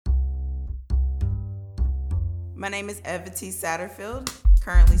My name is Evetty Satterfield.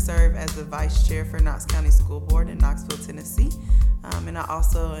 Currently serve as the Vice Chair for Knox County School Board in Knoxville, Tennessee. And I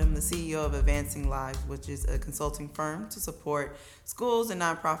also am the CEO of Advancing Lives, which is a consulting firm to support schools and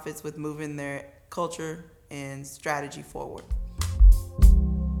nonprofits with moving their culture and strategy forward.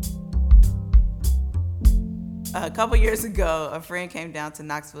 A couple years ago, a friend came down to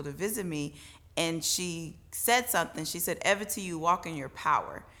Knoxville to visit me, and she said something. She said, "Evetty, you walk in your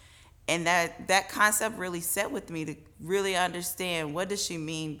power." And that concept really set with me to really understand, what does she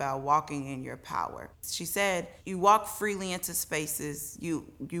mean by walking in your power? She said, you walk freely into spaces.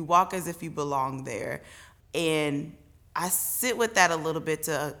 You walk as if you belong there. And I sit with that a little bit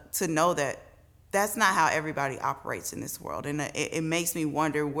to know that that's not how everybody operates in this world. And it makes me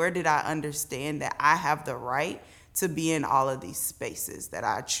wonder, where did I understand that I have the right to be in all of these spaces that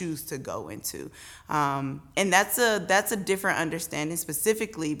I choose to go into? And that's a different understanding,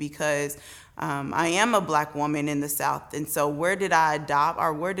 specifically because I am a Black woman in the South. And so where did I adopt,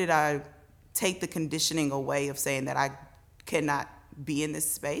 or where did I take the conditioning away of saying that I cannot be in this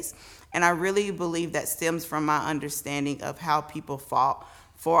space? And I really believe that stems from my understanding of how people fought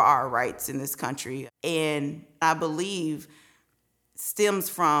for our rights in this country. And I believe stems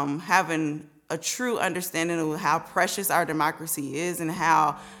from having a true understanding of how precious our democracy is and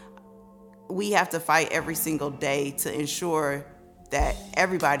how we have to fight every single day to ensure that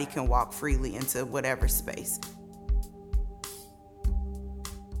everybody can walk freely into whatever space.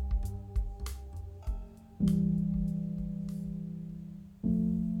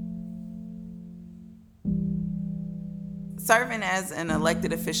 Serving as an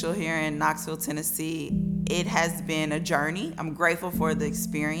elected official here in Knoxville, Tennessee, it has been a journey. I'm grateful for the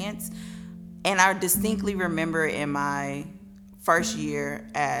experience. And I distinctly remember in my first year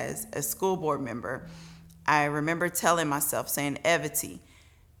as a school board member, I remember telling myself, saying, "Evetty,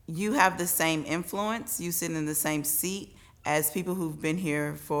 you have the same influence, you sit in the same seat as people who've been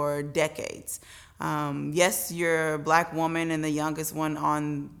here for decades. Yes, you're a Black woman and the youngest one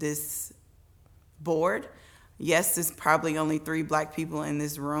on this board. Yes, there's probably only 3 Black people in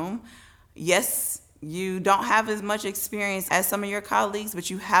this room. Yes, you don't have as much experience as some of your colleagues,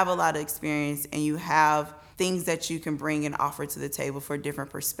 but you have a lot of experience and you have things that you can bring and offer to the table for different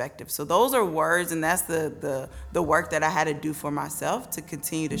perspectives." So those are words, and that's the work that I had to do for myself to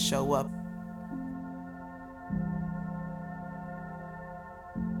continue to show up.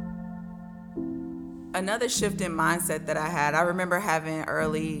 Another shift in mindset that I remember having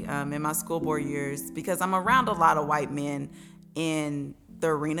early in my school board years, because I'm around a lot of white men in the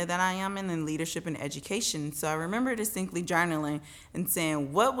arena that I am in leadership and education. So I remember distinctly journaling and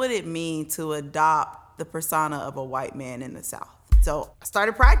saying, what would it mean to adopt the persona of a white man in the South? So I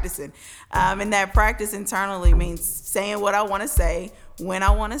started practicing. And that practice internally means saying what I want to say, when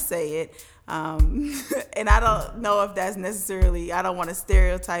I want to say it. And I don't know if that's necessarily, I don't want to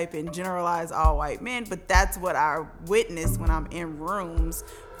stereotype and generalize all white men, but that's what I witness when I'm in rooms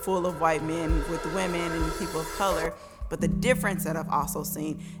full of white men with women and people of color. But the difference that I've also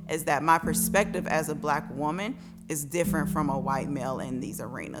seen is that my perspective as a Black woman is different from a white male in these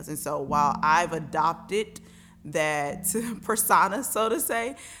arenas. And so while I've adopted that persona, so to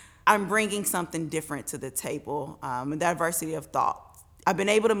say, I'm bringing something different to the table, a diversity of thought. I've been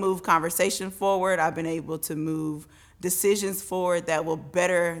able to move conversation forward. I've been able to move decisions forward that will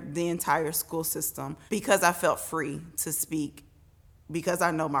better the entire school system because I felt free to speak, because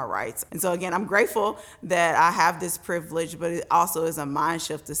I know my rights. And so again, I'm grateful that I have this privilege, but it also is a mind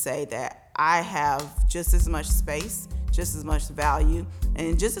shift to say that I have just as much space, just as much value,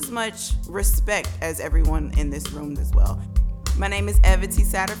 and just as much respect as everyone in this room as well. My name is Evetty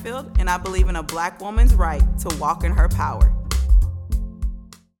Satterfield, and I believe in a Black woman's right to walk in her power.